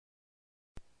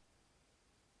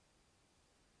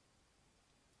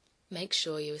Make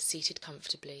sure you are seated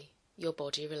comfortably, your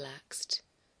body relaxed.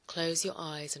 Close your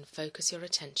eyes and focus your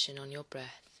attention on your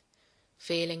breath,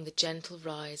 feeling the gentle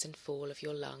rise and fall of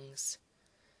your lungs.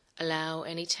 Allow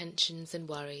any tensions and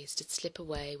worries to slip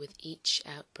away with each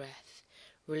out-breath,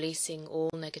 releasing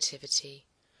all negativity.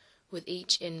 With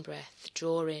each in-breath,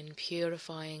 draw in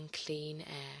purifying, clean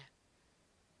air.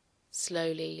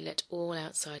 Slowly let all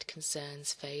outside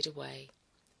concerns fade away.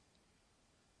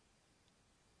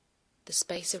 The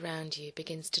space around you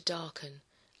begins to darken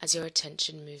as your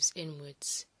attention moves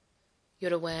inwards.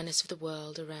 Your awareness of the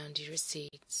world around you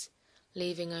recedes,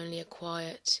 leaving only a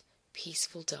quiet,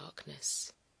 peaceful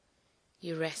darkness.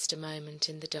 You rest a moment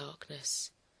in the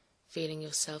darkness, feeling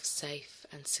yourself safe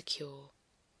and secure.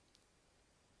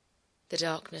 The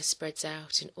darkness spreads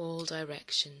out in all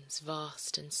directions,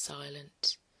 vast and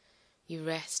silent. You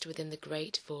rest within the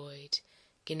great void,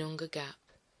 Ginunga Gap,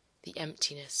 the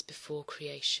emptiness before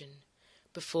creation,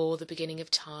 before the beginning of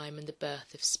time and the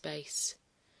birth of space.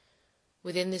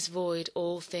 Within this void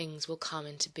all things will come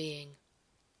into being.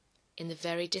 In the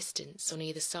very distance on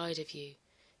either side of you,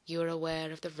 you are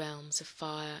aware of the realms of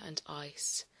fire and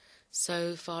ice,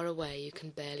 so far away you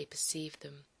can barely perceive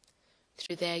them.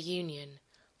 Through their union,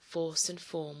 force and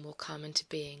form will come into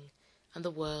being, and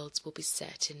the worlds will be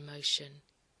set in motion.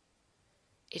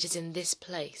 It is in this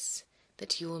place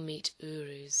that you will meet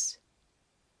Uruz.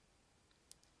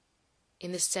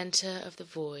 In the centre of the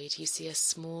void you see a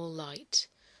small light,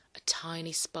 a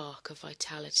tiny spark of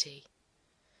vitality.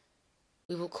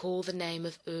 We will call the name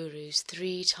of Uruz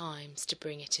 3 times to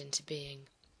bring it into being.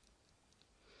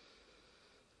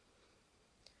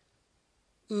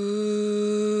 Uruz.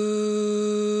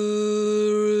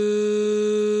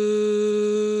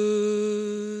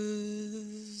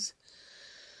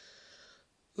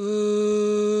 Uruz.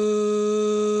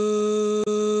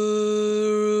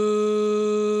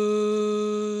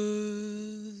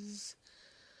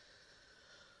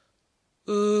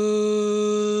 Uruz.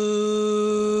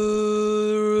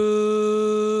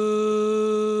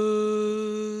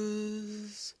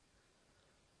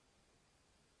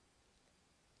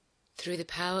 Through the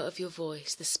power of your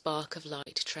voice, the spark of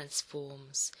light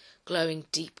transforms, glowing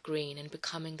deep green and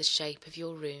becoming the shape of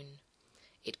your rune.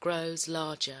 It grows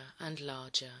larger and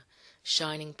larger,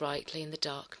 shining brightly in the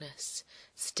darkness,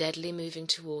 steadily moving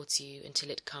towards you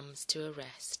until it comes to a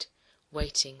rest,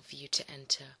 waiting for you to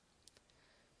enter.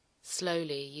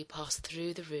 Slowly you pass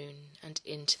through the rune and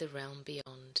into the realm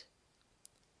beyond.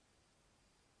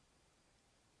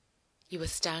 You are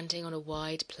standing on a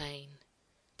wide plain,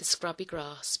 the scrubby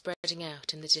grass spreading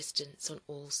out in the distance on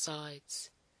all sides.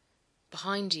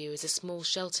 Behind you is a small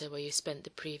shelter where you spent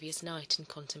the previous night in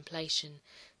contemplation,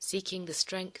 seeking the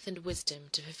strength and wisdom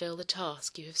to fulfill the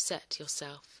task you have set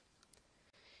yourself.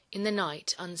 In the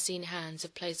night, unseen hands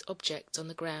have placed objects on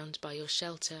the ground by your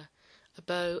shelter, a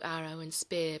bow, arrow, and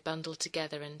spear bundled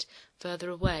together, and, further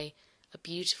away, a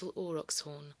beautiful aurochs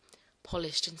horn,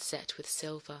 polished and set with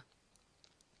silver.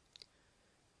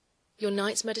 Your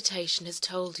night's meditation has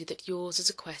told you that yours is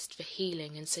a quest for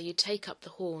healing, and so you take up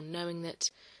the horn, knowing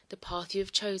that the path you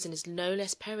have chosen is no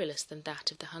less perilous than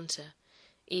that of the hunter,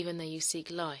 even though you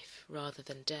seek life rather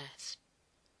than death.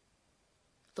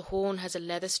 The horn has a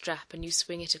leather strap, and you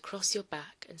swing it across your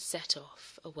back and set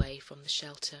off away from the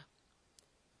shelter.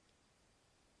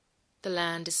 The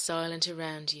land is silent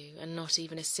around you, and not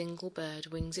even a single bird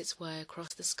wings its way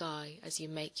across the sky as you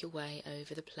make your way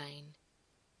over the plain.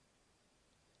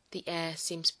 The air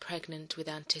seems pregnant with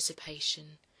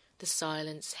anticipation, the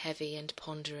silence heavy and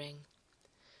pondering.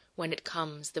 When it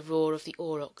comes, the roar of the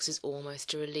aurochs is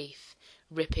almost a relief,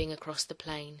 ripping across the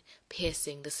plain,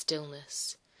 piercing the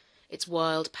stillness. Its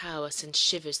wild power sends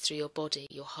shivers through your body,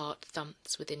 your heart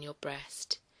thumps within your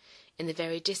breast. In the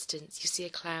very distance you see a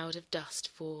cloud of dust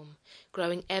form,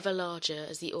 growing ever larger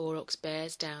as the aurochs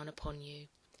bears down upon you.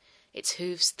 Its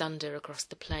hoofs thunder across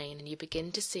the plain, and you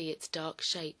begin to see its dark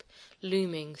shape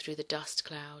looming through the dust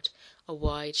cloud, a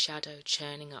wide shadow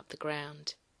churning up the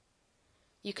ground.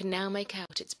 You can now make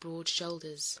out its broad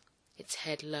shoulders, its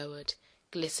head lowered,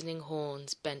 glistening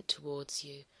horns bent towards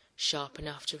you, sharp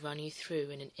enough to run you through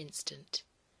in an instant.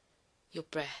 Your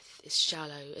breath is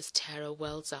shallow as terror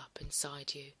wells up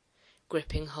inside you,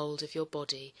 gripping hold of your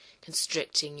body,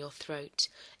 constricting your throat.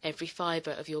 Every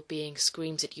fibre of your being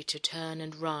screams at you to turn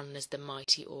and run as the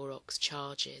mighty aurochs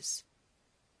charges.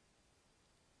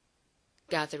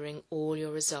 Gathering all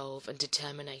your resolve and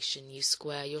determination, you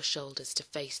square your shoulders to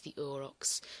face the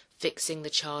aurochs, fixing the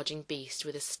charging beast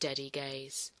with a steady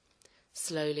gaze.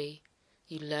 Slowly,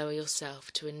 you lower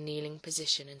yourself to a kneeling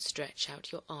position and stretch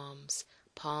out your arms,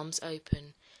 palms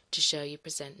open, to show you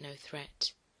present no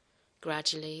threat.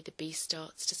 Gradually the beast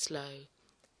starts to slow,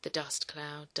 the dust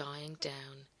cloud dying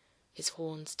down, his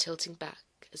horns tilting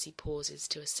back as he pauses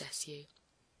to assess you.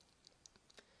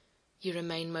 You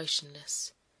remain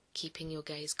motionless, keeping your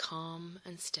gaze calm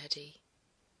and steady.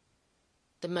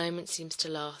 The moment seems to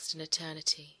last an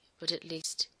eternity, but at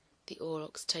least the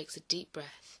aurochs takes a deep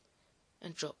breath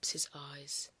and drops his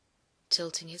eyes,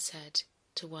 tilting his head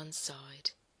to one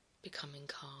side, becoming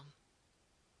calm.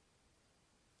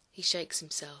 He shakes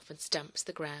himself and stamps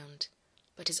the ground,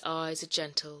 but his eyes are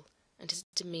gentle and his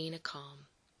demeanour calm.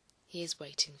 He is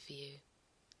waiting for you.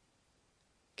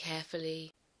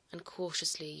 Carefully and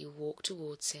cautiously you walk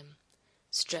towards him,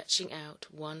 stretching out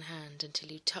one hand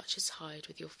until you touch his hide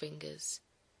with your fingers.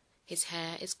 His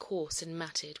hair is coarse and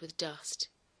matted with dust.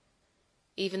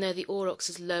 Even though the aurochs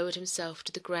has lowered himself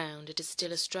to the ground, it is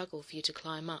still a struggle for you to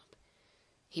climb up.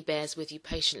 He bears with you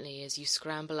patiently as you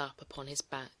scramble up upon his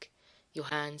back, your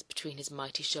hands between his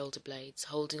mighty shoulder blades,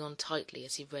 holding on tightly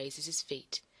as he raises his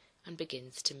feet and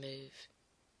begins to move.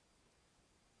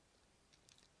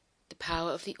 The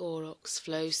power of the aurochs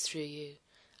flows through you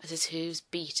as his hooves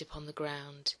beat upon the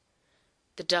ground.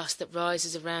 The dust that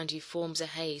rises around you forms a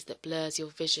haze that blurs your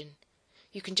vision.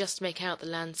 You can just make out the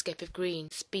landscape of green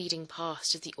speeding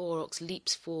past as the aurochs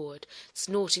leaps forward,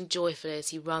 snorting joyfully as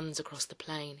he runs across the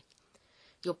plain.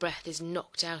 Your breath is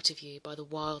knocked out of you by the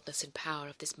wildness and power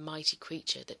of this mighty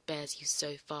creature that bears you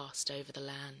so fast over the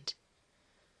land.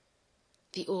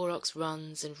 The aurochs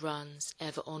runs and runs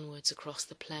ever onwards across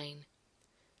the plain.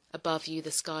 Above you the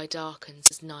sky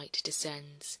darkens as night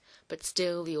descends, but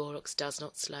still the aurochs does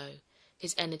not slow.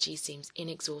 His energy seems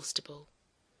inexhaustible.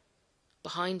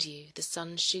 Behind you the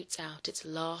sun shoots out its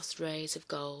last rays of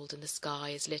gold and the sky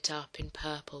is lit up in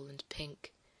purple and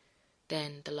pink.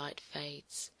 Then the light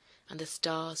fades, and the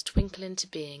stars twinkle into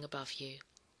being above you,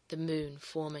 the moon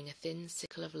forming a thin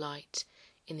sickle of light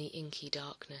in the inky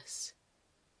darkness.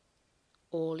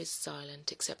 All is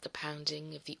silent except the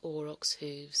pounding of the aurochs'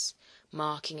 hooves,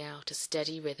 marking out a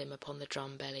steady rhythm upon the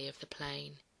drum belly of the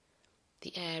plain.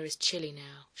 The air is chilly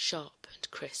now, sharp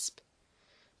and crisp.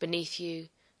 Beneath you,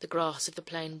 the grass of the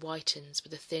plain whitens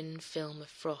with a thin film of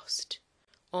frost.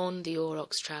 On the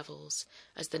aurochs travels,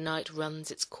 as the night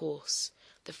runs its course,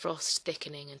 the frost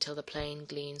thickening until the plain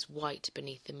gleams white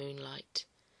beneath the moonlight.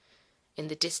 In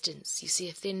the distance you see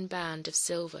a thin band of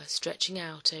silver stretching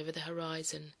out over the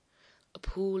horizon, a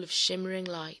pool of shimmering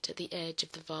light at the edge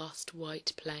of the vast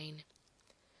white plain.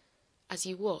 As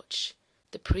you watch,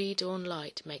 the pre-dawn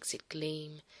light makes it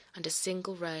gleam, and a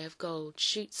single ray of gold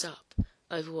shoots up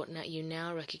over what you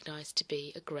now recognize to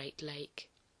be a great lake.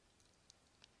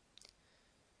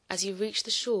 As you reach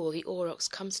the shore, the aurochs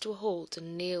comes to a halt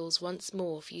and kneels once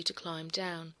more for you to climb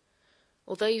down.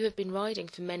 Although you have been riding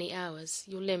for many hours,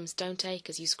 your limbs don't ache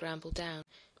as you scramble down,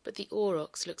 but the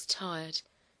aurochs looks tired,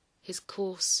 his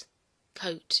coarse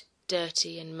coat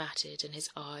dirty and matted and his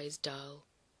eyes dull.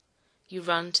 You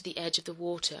run to the edge of the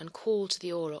water and call to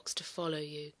the aurochs to follow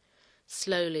you.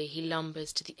 Slowly he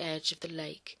lumbers to the edge of the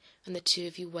lake, and the two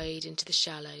of you wade into the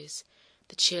shallows,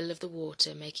 the chill of the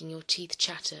water making your teeth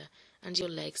chatter and your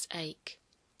legs ache.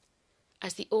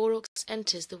 As the aurochs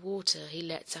enters the water, he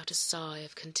lets out a sigh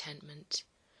of contentment.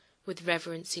 With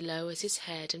reverence he lowers his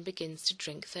head and begins to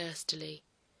drink thirstily.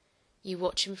 You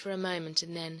watch him for a moment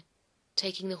and then,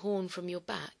 taking the horn from your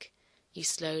back, you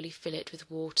slowly fill it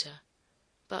with water.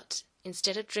 But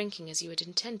instead of drinking as you had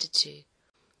intended to,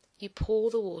 you pour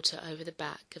the water over the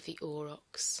back of the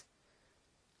aurochs.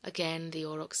 Again the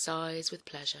auroch sighs with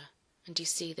pleasure, and you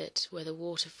see that where the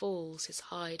water falls his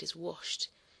hide is washed,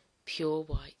 pure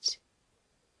white.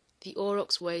 The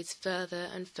aurochs wades further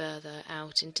and further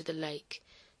out into the lake,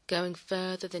 going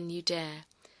further than you dare,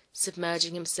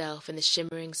 submerging himself in the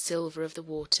shimmering silver of the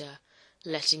water,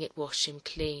 letting it wash him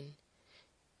clean.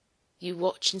 You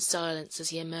watch in silence as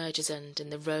he emerges, and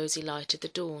in the rosy light of the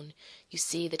dawn you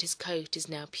see that his coat is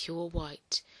now pure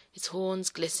white, his horns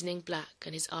glistening black,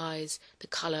 and his eyes the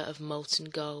colour of molten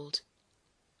gold.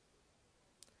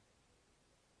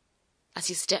 As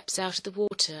he steps out of the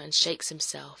water and shakes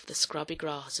himself, the scrubby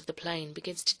grass of the plain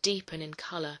begins to deepen in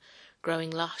colour, growing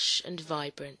lush and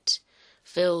vibrant,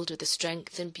 filled with the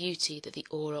strength and beauty that the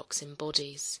aurochs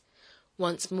embodies.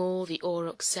 Once more the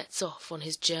auroch sets off on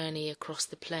his journey across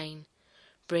the plain,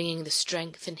 bringing the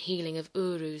strength and healing of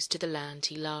Uruz to the land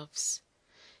he loves.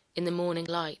 In the morning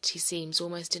light he seems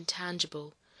almost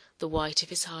intangible, the white of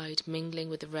his hide mingling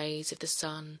with the rays of the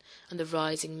sun and the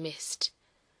rising mist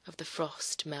of the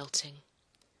frost melting.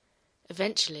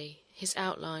 Eventually his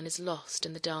outline is lost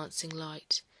in the dancing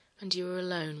light, and you are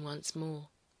alone once more.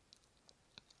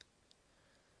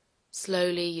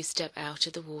 Slowly you step out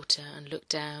of the water and look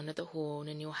down at the horn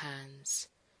in your hands.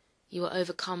 You are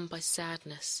overcome by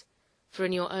sadness, for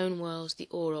in your own world the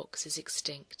aurochs is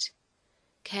extinct.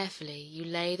 Carefully you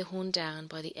lay the horn down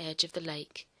by the edge of the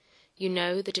lake. You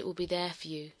know that it will be there for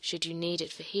you, should you need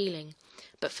it for healing,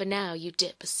 but for now you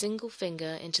dip a single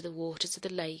finger into the waters of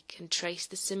the lake and trace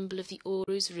the symbol of the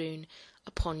Uruz rune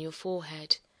upon your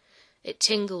forehead. It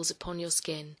tingles upon your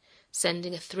skin,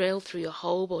 sending a thrill through your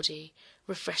whole body,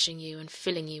 refreshing you and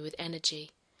filling you with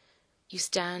energy. You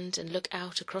stand and look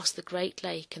out across the great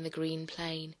lake and the green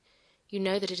plain. You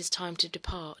know that it is time to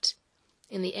depart.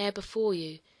 In the air before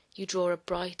you, you draw a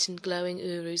bright and glowing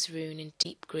Uruz rune in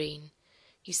deep green.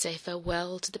 You say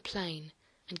farewell to the plain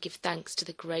and give thanks to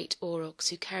the great aurochs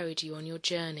who carried you on your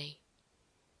journey.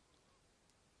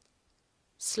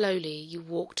 Slowly you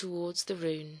walk towards the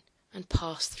rune and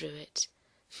pass through it,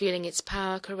 feeling its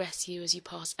power caress you as you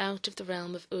pass out of the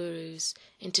realm of Uruz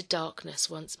into darkness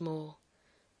once more.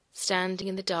 Standing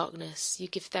in the darkness, you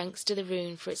give thanks to the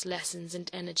rune for its lessons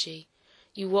and energy.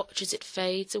 You watch as it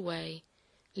fades away,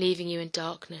 leaving you in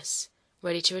darkness,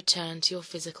 ready to return to your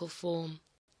physical form.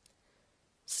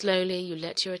 Slowly you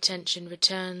let your attention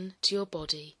return to your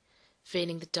body,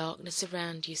 feeling the darkness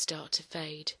around you start to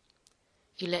fade.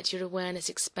 You let your awareness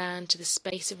expand to the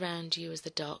space around you as the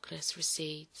darkness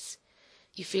recedes.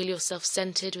 You feel yourself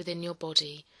centered within your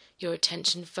body, your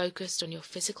attention focused on your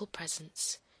physical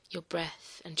presence, your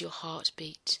breath and your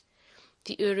heartbeat.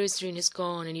 The Uruz rune has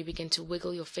gone and you begin to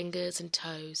wiggle your fingers and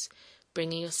toes,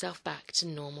 bringing yourself back to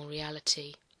normal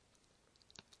reality.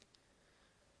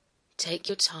 Take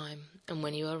your time, and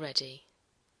when you are ready,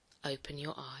 open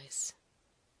your eyes.